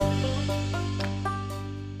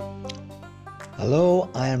Hello,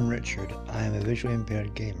 I am Richard. I am a visually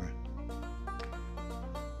impaired gamer.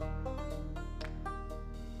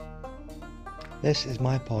 This is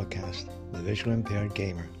my podcast, The Visually Impaired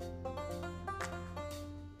Gamer.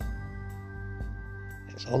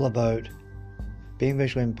 It's all about being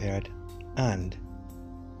visually impaired and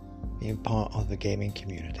being part of the gaming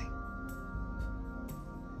community.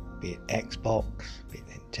 Be it Xbox, be it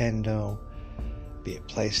Nintendo, be it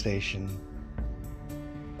PlayStation.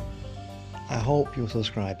 I hope you'll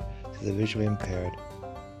subscribe to the Visually Impaired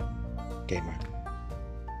Gamer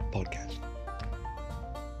podcast.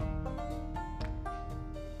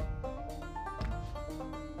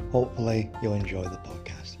 Hopefully you'll enjoy the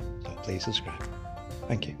podcast, so please subscribe.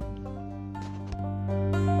 Thank you.